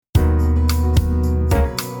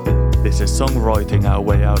This is Songwriting Our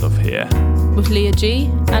Way Out of Here with Leah G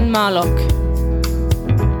and Marlock.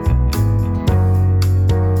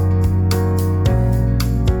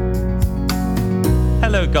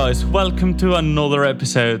 Hello guys, welcome to another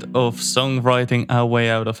episode of Songwriting Our Way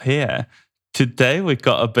Out of Here. Today we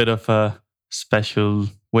got a bit of a special,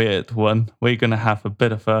 weird one. We're going to have a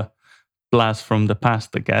bit of a blast from the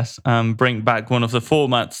past, I guess, and bring back one of the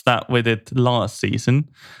formats that we did last season.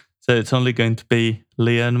 So it's only going to be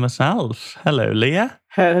Leah and myself. Hello, Leah.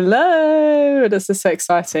 Hello. This is so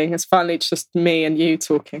exciting. It's finally just me and you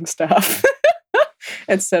talking stuff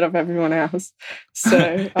instead of everyone else.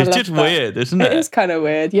 So it's just weird, isn't it? It is kind of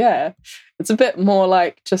weird, yeah. It's a bit more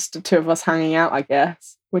like just the two of us hanging out, I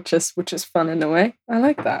guess, which is fun in a way. I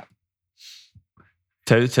like that.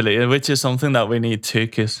 Totally, which is something that we need too,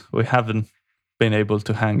 because we haven't been able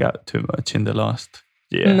to hang out too much in the last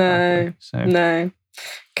year. No.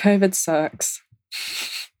 COVID sucks.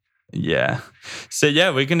 Yeah. So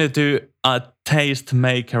we're going to do a taste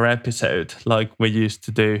maker episode like we used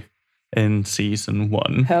to do in season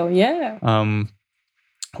 1. Hell yeah.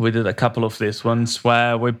 We did a couple of these ones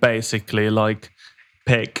where we basically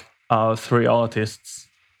pick our 3 artists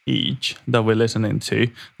each that we're listening to,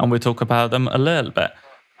 and we talk about them a little bit.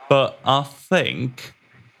 But I think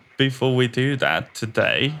before we do that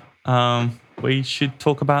today, we should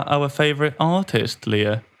talk about our favorite artist,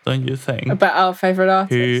 Leah, don't you think? About our favorite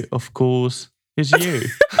artist? Who, of course, is you.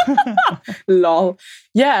 Lol.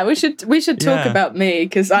 Yeah, we should talk about me,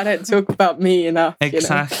 because I don't talk about me enough.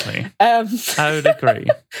 Exactly. I would agree.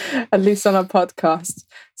 At least on our podcast.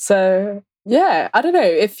 So yeah, I don't know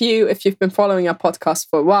if you've been following our podcast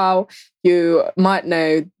for a while, you might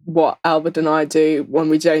know what Albert and I do when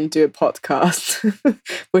we don't do a podcast,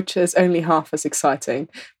 which is only half as exciting.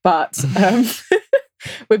 But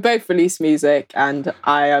we both release music, and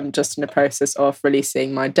I am just in the process of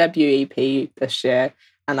releasing my debut EP this year.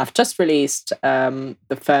 And I've just released the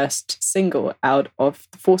first single out of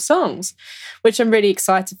the 4 songs, which I'm really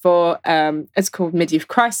excited for. It's called Mid-Youth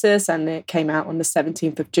Crisis, and it came out on the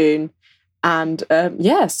 17th of June. And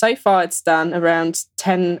so far it's done around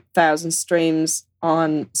 10,000 streams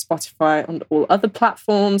on Spotify and all other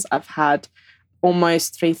platforms. I've had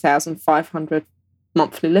almost 3,500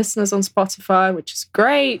 monthly listeners on Spotify, which is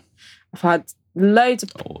great. I've had loads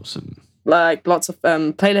of awesome, lots of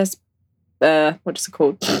playlist. What is it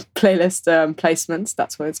called? Playlist placements.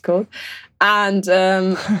 That's what it's called. And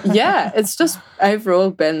it's just overall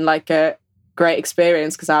been a great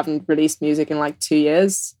experience, because I haven't released music in 2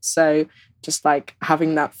 years. So just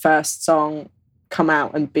having that first song come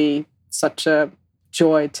out and be such a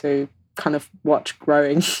joy to kind of watch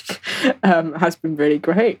growing has been really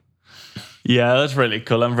great. Yeah, that's really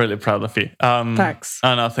cool. I'm really proud of you. Thanks.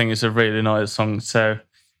 And I think it's a really nice song. So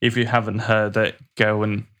if you haven't heard it, go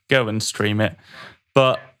and stream it.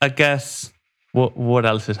 But I guess what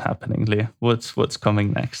else is happening, Leah? What's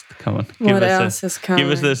coming next? Come on, what else is coming?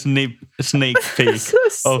 Give us a sneak peek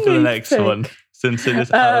of the next one, since it is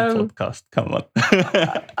our podcast. Come on.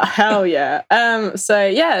 Hell yeah.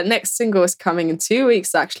 Next single is coming in 2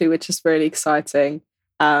 weeks actually, which is really exciting.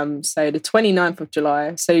 So the 29th of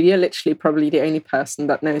July. So you're literally probably the only person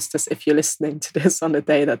that knows this if you're listening to this on the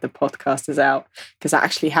day that the podcast is out, because I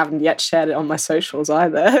actually haven't yet shared it on my socials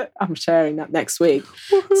either. I'm sharing that next week.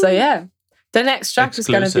 Woo-hoo. So yeah, the next track is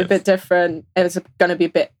going to be a bit different. It's going to be a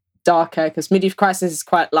bit darker, because Mid-Youth Crisis is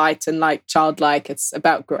quite light and childlike. It's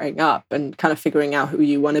about growing up and kind of figuring out who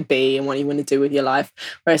you want to be and what you want to do with your life.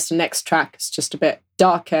 Whereas the next track is just a bit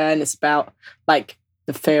darker, and it's about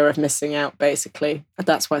the fear of missing out, basically.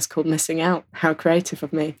 That's why it's called Missing Out. How creative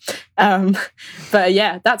of me. But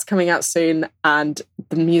yeah, that's coming out soon, and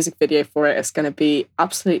the music video for it is going to be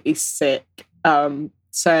absolutely sick.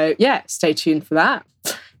 So yeah, stay tuned for that.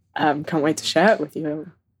 Can't wait to share it with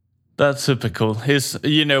you. That's super cool.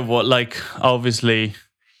 You know what, obviously,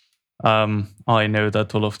 I know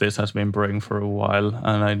that all of this has been brewing for a while,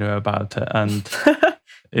 and I know about it, and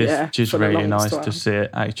it's just really nice to see it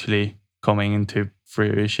actually coming into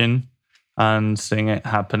fruition and seeing it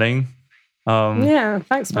happening.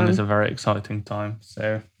 Thanks, man. And it's a very exciting time,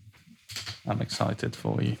 so I'm excited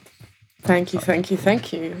for you. Thank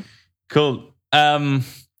you. Cool.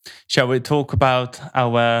 Shall we talk about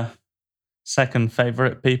our second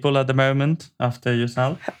favorite people at the moment after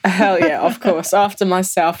yourself? Hell yeah, of course. After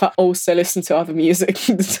myself, I also listen to other music.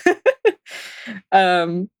 Do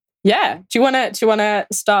you wanna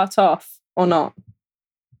start off or not?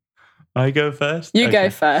 I go first? You go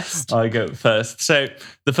first. I go first. So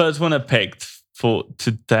the first one I picked for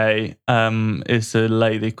today is a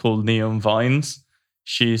lady called Neon Vines.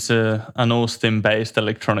 she's an Austin-based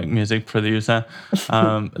electronic music producer.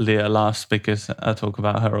 Leah laughs because I talk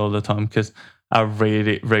about her all the time because I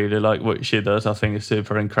really, really like what she does. I think it's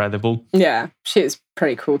super incredible. Yeah, she is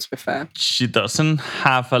pretty cool, to be fair. She doesn't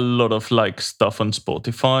have a lot of like stuff on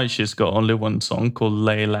Spotify. She's got only one song called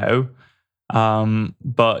Lay Low.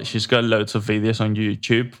 But she's got loads of videos on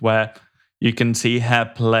YouTube where you can see her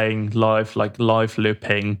playing live, like live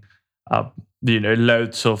looping,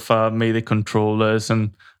 loads of MIDI controllers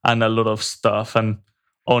and a lot of stuff. And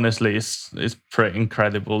honestly, it's pretty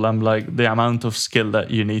incredible. I'm like, the amount of skill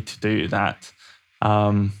that you need to do that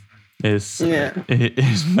is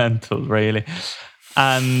mental, really.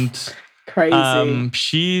 And crazy.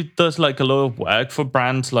 She does like a lot of work for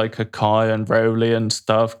brands like Akai and Rowley and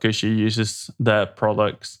stuff because she uses their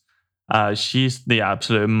products. She's the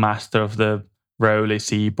absolute master of the Rowley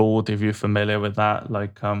Seaboard, if you're familiar with that.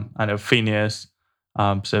 Like, I know Phineas,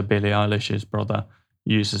 so Billie Eilish's brother,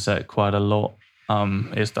 uses it quite a lot.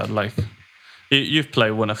 Is that like, you've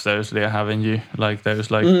played one of those, Leah, haven't you? Like those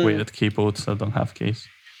like weird keyboards that don't have keys.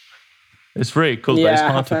 It's really cool, but it's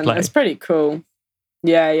hard to play. It's pretty cool.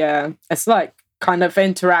 Yeah. It's like kind of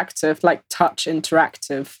interactive, like touch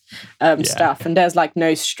interactive stuff. And there's like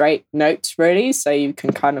no straight notes really. So you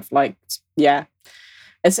can kind of like,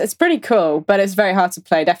 it's pretty cool, but it's very hard to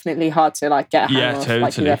play. Definitely hard to like get a hang of. Totally.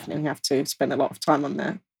 Like you definitely have to spend a lot of time on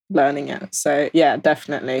there learning it. So yeah,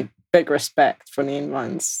 definitely big respect for Neon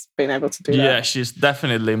Vines being able to do that. Yeah, she's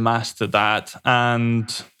definitely mastered that.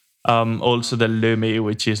 And also the Lumi,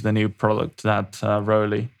 which is the new product that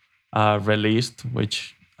Rowley released,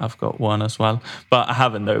 which I've got one as well, but I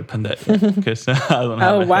haven't opened it yet because I don't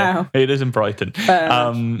have it. Wow. It is in Brighton.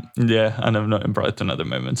 And I'm not in Brighton at the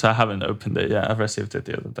moment, so I haven't opened it yet. I received it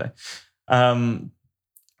the other day.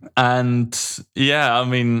 And yeah, I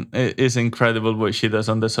mean, it is incredible what she does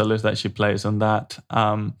on the solos that she plays on that.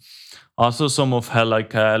 Also, some of her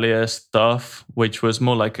like earlier stuff, which was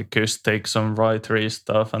more like acoustic, some writery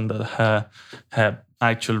stuff, and her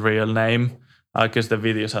actual real name, because the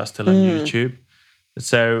videos are still on YouTube.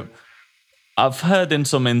 So I've heard in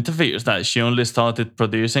some interviews that she only started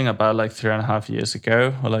producing about like 3.5 years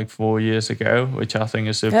ago, or like 4 years ago, which I think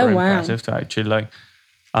is super impressive to actually like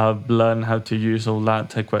learn how to use all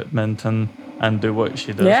that equipment and do what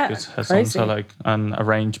she does, because her songs are like, and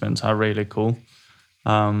arrangements are really cool.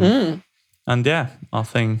 And yeah, I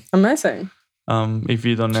think amazing. If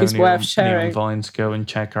you don't know Neon Vines, go and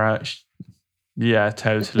check her out.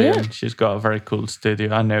 Totally. Yeah. And she's got a very cool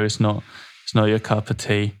studio. I know it's not your cup of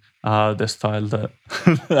tea, the style that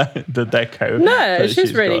the deco. No,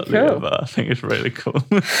 she's really cool. Leah, but I think it's really cool.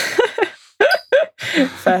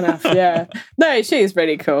 Fair enough. Yeah. No, she is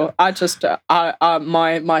really cool. I just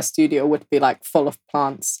my studio would be like full of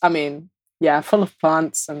plants. I mean, full of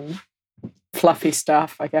plants and fluffy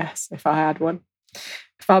stuff, I guess, if I had one.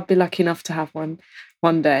 If I'd be lucky enough to have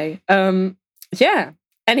one day.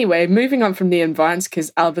 Anyway, moving on from Neon Vines,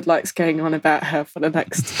 because Albert likes going on about her for the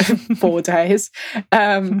next 4 days.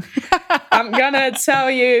 I'm going to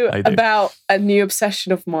tell you about a new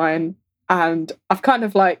obsession of mine. And I've kind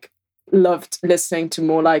of like loved listening to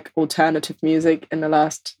more like alternative music in the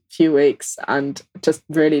last few weeks, and just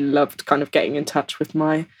really loved kind of getting in touch with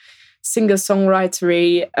my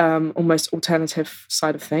singer-songwritery, almost alternative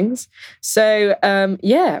side of things. So,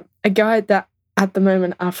 a guy that at the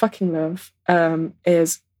moment I fucking love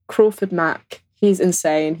is Crawford Mack. He's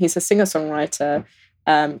insane. He's a singer-songwriter.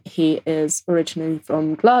 He is originally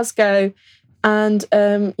from Glasgow. And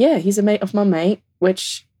he's a mate of my mate,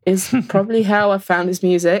 which is probably how I found his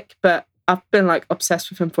music. But I've been like obsessed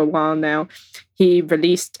with him for a while now. He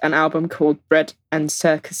released an album called Bread and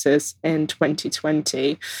Circuses in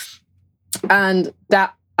 2020. And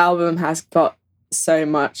that album has got so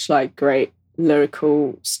much like great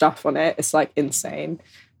lyrical stuff on it. It's like insane.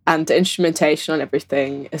 And the instrumentation on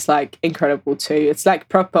everything is like incredible too. It's like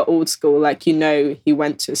proper old school. Like, he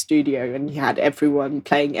went to a studio and he had everyone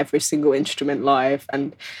playing every single instrument live.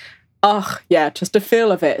 And just the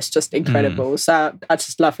feel of it is just incredible. So I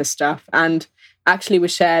just love his stuff. And actually we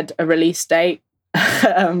shared a release date.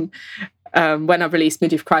 When I released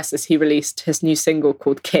Midlife Crisis, he released his new single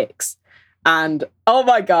called Kicks. And oh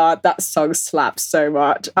my God, that song slaps so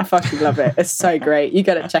much. I fucking love it. It's so great. You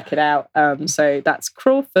got to check it out. So that's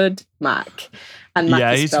Crawford Mack. And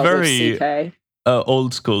Mack is spelled with CK.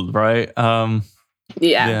 Old school, right? But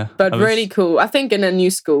really cool. I think in a new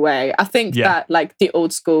school way. I think that like the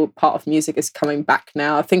old school part of music is coming back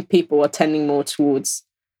now. I think people are tending more towards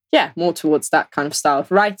that kind of style of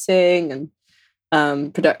writing and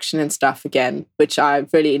production and stuff again, which I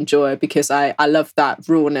really enjoy because I love that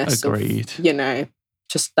rawness. Agreed. Of,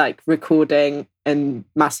 just like recording in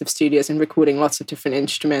massive studios and recording lots of different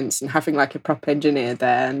instruments and having like a proper engineer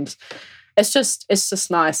there. And it's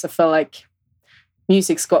just nice. I feel like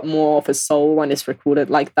music's got more of a soul when it's recorded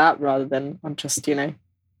like that, rather than on just,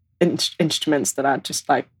 instruments that are just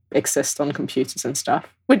like exist on computers and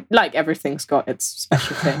stuff. Like everything's got its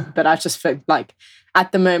special thing, but I just feel like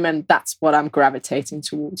at the moment that's what I'm gravitating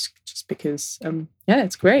towards, just because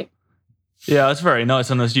it's great. Yeah, it's very nice.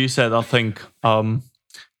 And as you said, I think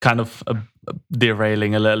kind of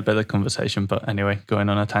derailing a little bit of conversation, but anyway, going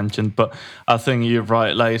on a tangent. But I think you're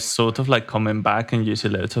right, like sort of like coming back, and you see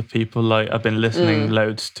loads of people, like I've been listening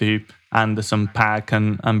loads to Anderson .Paak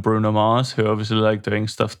and Bruno Mars, who obviously like doing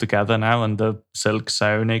stuff together now, and the Silk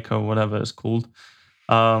Sonic or whatever it's called.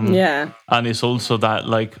 And it's also that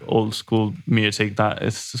like old school music that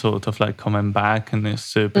is sort of like coming back, and it's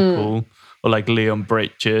super cool. Or like Leon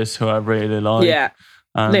Bridges, who I really like. Yeah,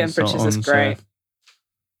 Leon Bridges is great.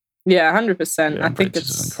 Yeah, 100%. I think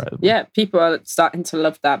it's incredible. Yeah, people are starting to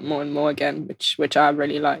love that more and more again, which I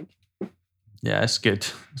really like. Yeah, it's good.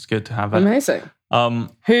 It's good to have it. Amazing.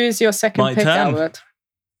 Who's your second pick, Albert?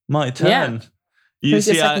 My turn. Yeah. Who's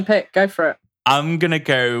your second pick? Go for it. I'm gonna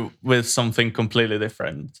go with something completely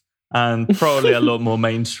different, and probably a lot more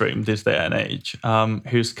mainstream this day and age.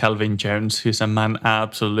 Who's Calvin Jones, who's a man I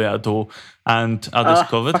absolutely adore. And I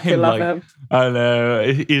discovered him him. I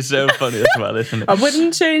know, he's so funny as well, isn't it? I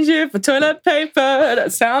wouldn't change you for toilet paper.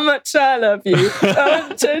 That's how much I love you. I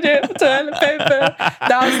wouldn't change you for toilet paper.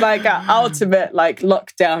 That was like our ultimate like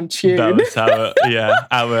lockdown tune. That was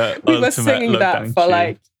our we were singing that for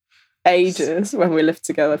like ages when we lived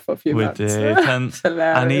together for a few months. We did.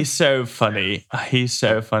 And he's so funny. He's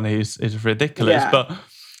ridiculous. Yeah. But,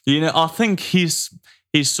 I think he's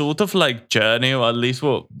sort of like journey, or at least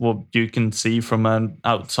what you can see from an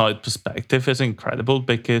outside perspective, is incredible,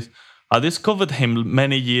 because I discovered him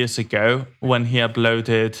many years ago when he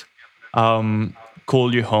uploaded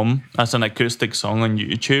Call You Home as an acoustic song on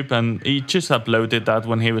YouTube. And he just uploaded that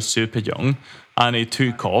when he was super young, and it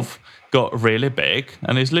took off, got really big,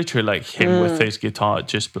 and it's literally like him with his guitar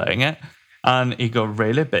just playing it, and he got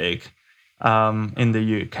really big in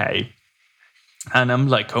the UK. And I'm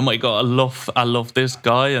like, oh my god, I love this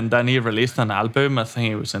guy. And then he released an album, I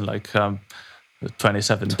think it was in like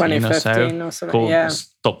 2017 or so, called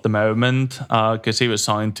Stop the Moment, because he was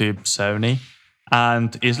signed to Sony.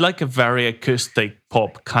 And it's like a very acoustic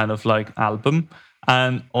pop kind of like album.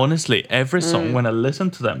 And honestly, every song, when I listen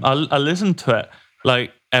to them, I listen to it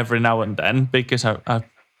like every now and then, because I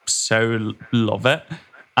so love it.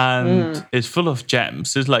 And it's full of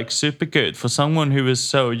gems. It's like super good for someone who was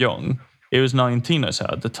so young. He was 19 or so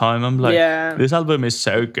at the time. I'm like, this album is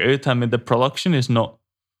so good. I mean, the production is not,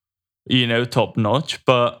 top notch,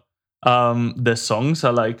 but the songs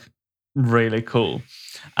are like really cool.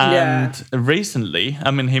 And recently,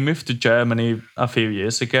 I mean, he moved to Germany a few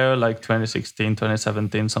years ago, like 2016,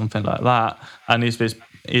 2017, something like that. And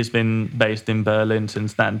he's been based in Berlin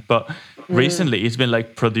since then. But recently, he's been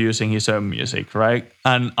like producing his own music, right?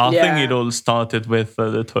 And I think it all started with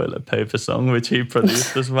the toilet paper song, which he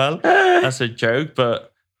produced as well, as a joke.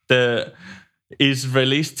 But he's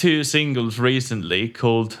released 2 singles recently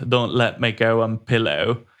called Don't Let Me Go and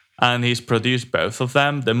Pillow. And he's produced both of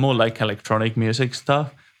them. They're more like electronic music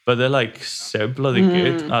stuff, but they're like so bloody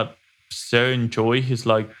good. I so enjoy his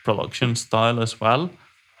like production style as well.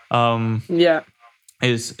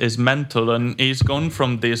 Is mental, and he's gone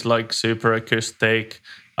from this like super acoustic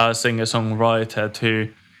singer-songwriter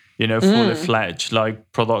to fully fledged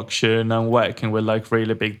like production and working with like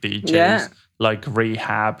really big DJs like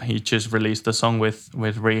Rehab. He just released a song with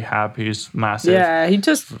Rehab, who's massive. Yeah, he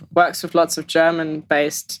just works with lots of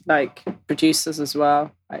German-based like producers as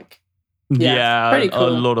well. Like pretty cool. A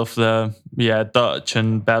lot of the Dutch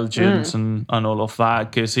and Belgians and all of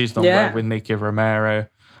that, because he's done work with Nicky Romero,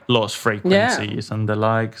 Lost Frequencies and the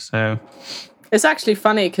like. So it's actually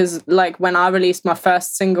funny because like when I released my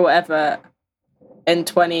first single ever in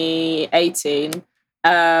 2018,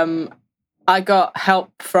 I got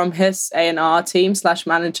help from his A&R team /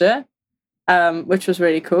 manager, which was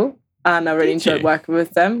really cool. And I really enjoyed working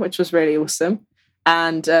with them, which was really awesome.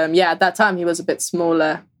 And at that time he was a bit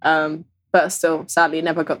smaller, but still sadly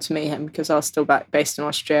never got to meet him because I was still based in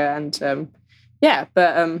Austria. And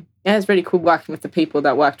it's really cool working with the people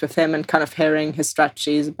that worked with him and kind of hearing his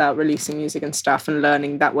strategies about releasing music and stuff and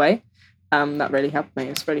learning that way. That really helped me.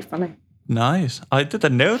 It's really funny. Nice. I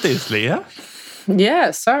didn't know this, Leah. Yeah,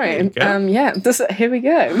 sorry. Here we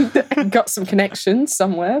go. Got some connections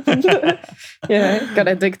somewhere. Got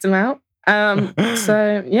to dig them out.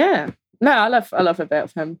 No, I love a bit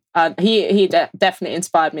of him. He definitely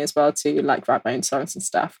inspired me as well to like write my own songs and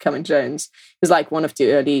stuff. Cohen Jones was like one of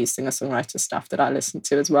the early singer-songwriter stuff that I listened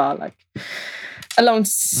to as well, like along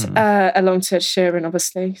to Ed Sheeran,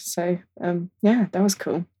 obviously. So yeah, that was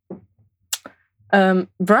cool.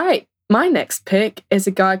 Right, my next pick is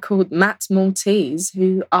a guy called Matt Maltese,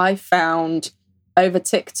 who I found over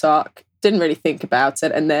TikTok. Didn't really think about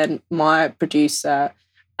it, and then my producer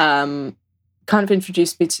kind of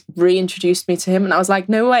reintroduced me to him, and I was like,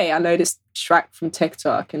 no way, I know this track from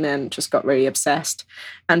TikTok, and then just got really obsessed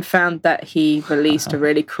and found that he released a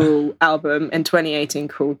really cool album in 2018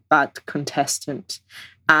 called Bad Contestant.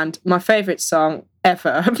 And my favorite song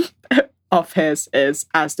ever of his is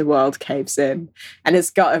As the World Caves In, and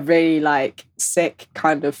it's got a really like sick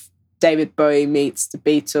kind of David Bowie meets the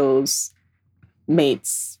Beatles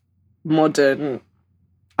meets modern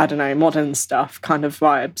stuff kind of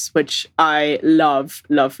vibes, which I love.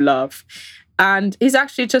 And he's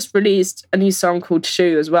actually just released a new song called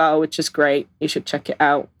Shoe as well, which is great. You should check it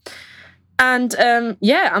out. And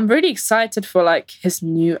yeah, I'm really excited for like his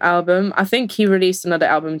new album. I think he released another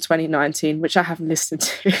album in 2019, which I haven't listened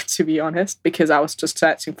to be honest, because I was just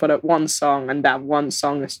searching for that one song, and that one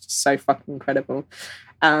song is just so fucking incredible.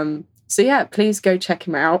 So yeah, please go check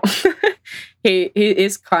him out. He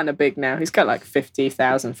is kind of big now. He's got like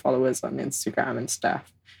 50,000 followers on Instagram and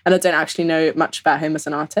stuff. And I don't actually know much about him as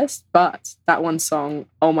an artist, but that one song,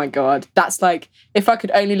 oh my God, that's like, if I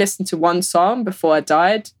could only listen to one song before I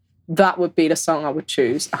died, that would be the song I would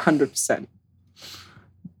choose 100%.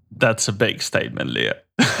 That's a big statement, Leah.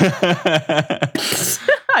 I guess.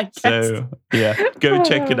 So yeah, go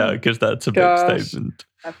check it out because that's a big statement.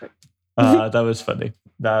 That was funny.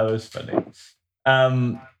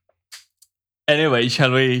 Anyway,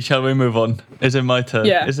 shall we move on? Is it my turn?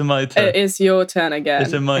 Yeah. Is it my turn? It is your turn again.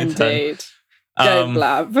 Is it my turn? Go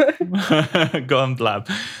blab. Go on blab.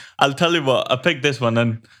 I'll tell you what, I picked this one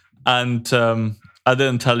and I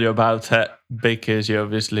didn't tell you about it because you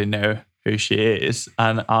obviously know who she is,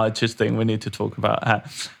 and I just think we need to talk about her.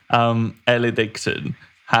 Ellie Dixon,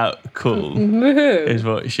 how cool is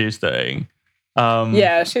what she's doing.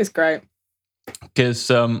 Yeah, she's great. Because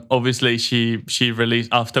obviously she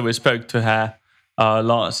released, after we spoke to her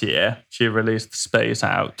last year, she released Space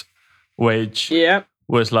Out, which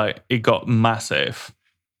was like, it got massive.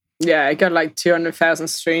 Yeah, it got like 200,000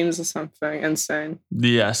 streams or something. Insane.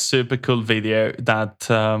 Yeah, super cool video that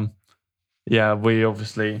we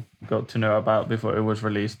obviously got to know about before it was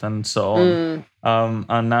released and so on.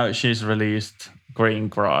 And now she's released Green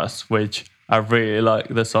Grass, which I really like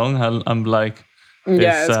the song. I'm like,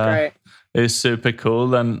 it's great. It's super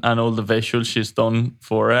cool, and all the visuals she's done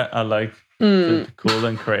for it are like super cool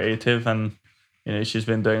and creative, and you know, she's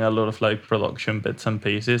been doing a lot of like production bits and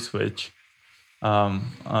pieces which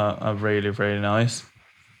are really, really nice.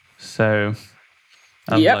 So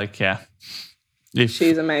I'm like, yeah,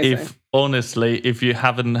 she's amazing. If honestly, if you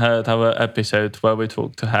haven't heard our episode where we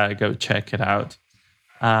talk to her, go check it out.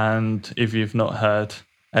 And if you've not heard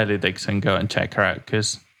Ellie Dixon, go and check her out,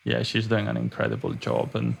 because yeah, she's doing an incredible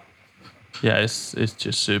job. And yeah, it's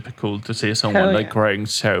just super cool to see someone like growing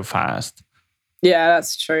so fast. Yeah,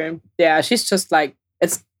 that's true. Yeah, she's just like,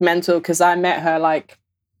 it's mental, because I met her like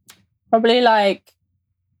probably like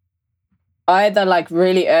either like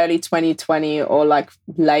really early 2020 or like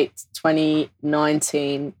late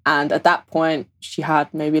 2019. And at that point, she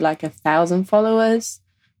had maybe like 1,000 followers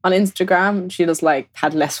on Instagram. She just like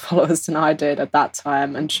had less followers than I did at that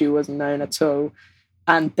time, and she wasn't known at all.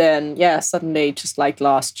 And then, yeah, suddenly just like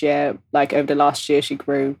last year, like over the last year, she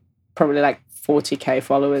grew probably like 40K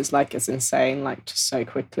followers. Like, it's insane, like just so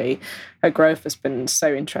quickly. Her growth has been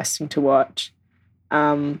so interesting to watch.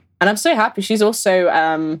 And I'm so happy. She's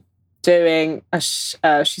also doing,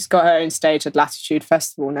 she's got her own stage at Latitude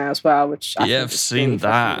Festival now as well, which I think I've seen really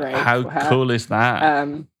that. How cool is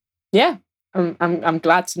that? Yeah, I'm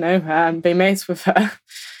glad to know her and be mates with her.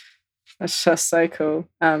 That's just so cool.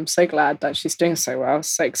 I'm so glad that she's doing so well.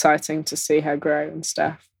 So exciting to see her grow and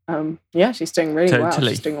stuff. Yeah, she's doing really well.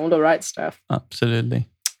 She's doing all the right stuff. Absolutely.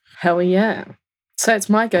 Hell yeah. So it's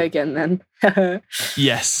my go again then.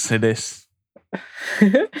 Yes, it is.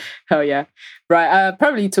 Hell yeah. Right, I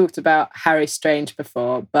probably talked about Harry Strange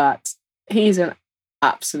before, but he's an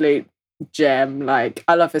absolute gem. Like,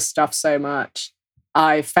 I love his stuff so much.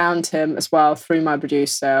 I found him as well through my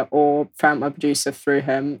producer, or found my producer through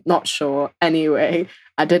him. Not sure. Anyway,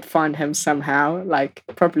 I did find him somehow, like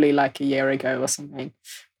probably like a year ago or something.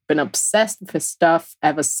 Been obsessed with his stuff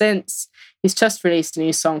ever since. He's just released a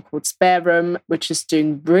new song called Spare Room, which is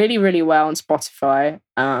doing really, really well on Spotify.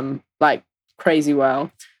 Like crazy well.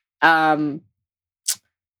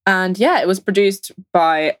 And yeah, it was produced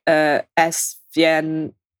by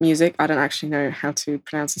Sven Music. I don't actually know how to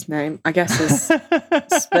pronounce his name. I guess it's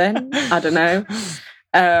Sven. I don't know.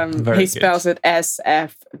 He spells it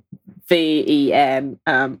SFVEN.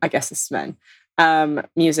 I guess it's Sven.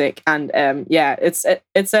 Music, and yeah, it's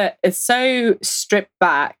so stripped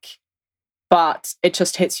back, but it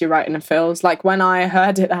just hits you right in the feels. Like when I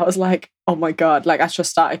heard it, I was like, oh my god, like I just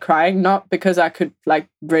started crying, not because I could like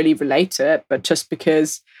really relate to it, but just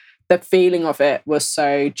because the feeling of it was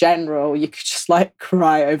so general. You could just like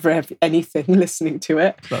cry over anything listening to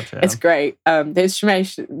it. It's great. The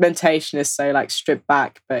instrumentation is so like stripped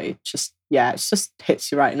back, but it just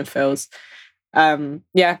hits you right in the feels.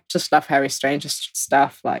 Yeah, just love Harry Strange's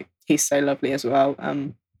stuff. Like he's so lovely as well.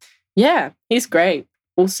 Yeah, he's great.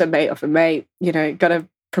 Also mate of a mate, you know, gotta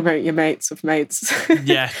promote your mates of mates.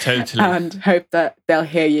 Yeah, totally. And hope that they'll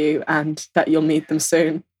hear you and that you'll meet them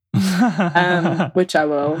soon. Which I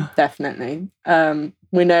will, definitely.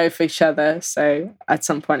 We know of each other, so at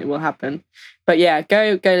some point it will happen. But yeah,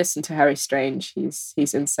 go listen to Harry Strange.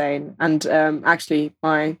 He's insane. And actually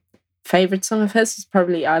my favorite song of his is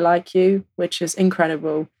probably I Like You, which is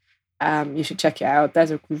incredible. You should check it out.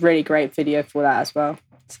 There's a really great video for that as well.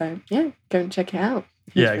 So yeah, go and check it out.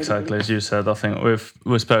 Yeah, exactly. As you said, I think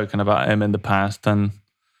we've spoken about him in the past, and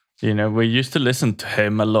you know, we used to listen to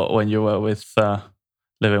him a lot when you were with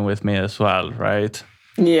living with me as well, right?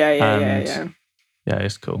 Yeah. Yeah,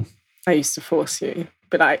 it's cool. I used to force you,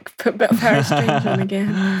 but like put a bit of Harry Strange on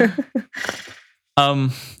again.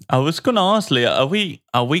 I was gonna ask Leah, are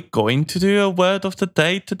we going to do a word of the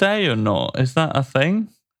day today or not? Is that a thing?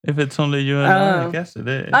 If it's only you and I guess it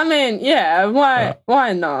is. I mean, yeah,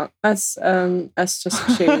 why not? Let's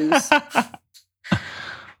just choose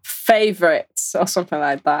favorites or something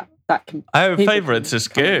like that. That can favorites is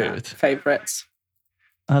good. Favorites.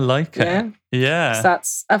 I like it. Yeah.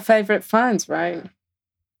 That's a favorite finds, right?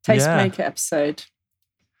 Tastemaker episode.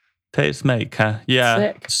 Tastemaker. Yeah.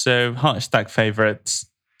 Sick. So hashtag favorites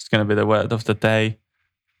is gonna be the word of the day.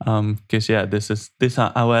 Because these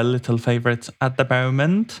are our little favorites at the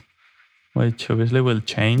moment, which obviously will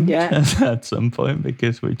change at some point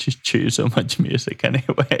because we just choose so much music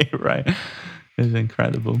anyway, right? It's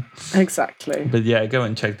incredible. Exactly. But yeah, go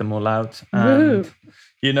and check them all out. And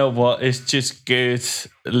you know what? It's just good,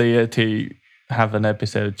 Leah, to have an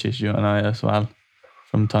episode just you and I as well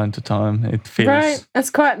from time to time. It feels right. It's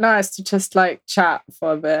quite nice to just like chat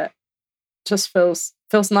for a bit. Just feels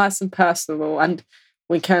nice and personal, and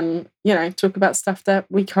we can, you know, talk about stuff that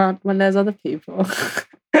we can't when there's other people.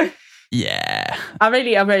 Yeah. I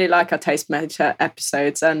really like our Tastemaker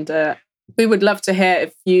episodes, and we would love to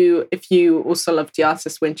hear if you also love the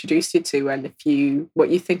artists we introduced you to, and what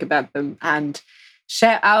you think about them, and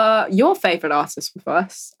share your favorite artists with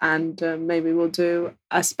us. And maybe we'll do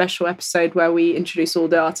a special episode where we introduce all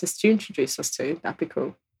the artists you introduce us to. That'd be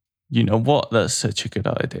cool. You know what? That's such a good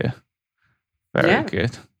idea. Very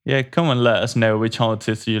good. Yeah, come and let us know which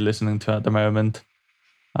artists you're listening to at the moment.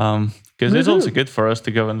 Because it's also good for us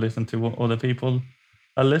to go and listen to what other people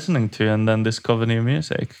are listening to and then discover new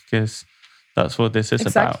music, because that's what this is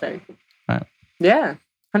about. Right. Yeah,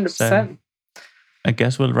 100%. So, I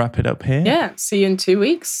guess we'll wrap it up here. Yeah, see you in 2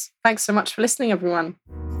 weeks. Thanks so much for listening, everyone.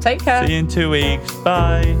 Take care. See you in 2 weeks.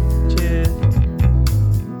 Bye.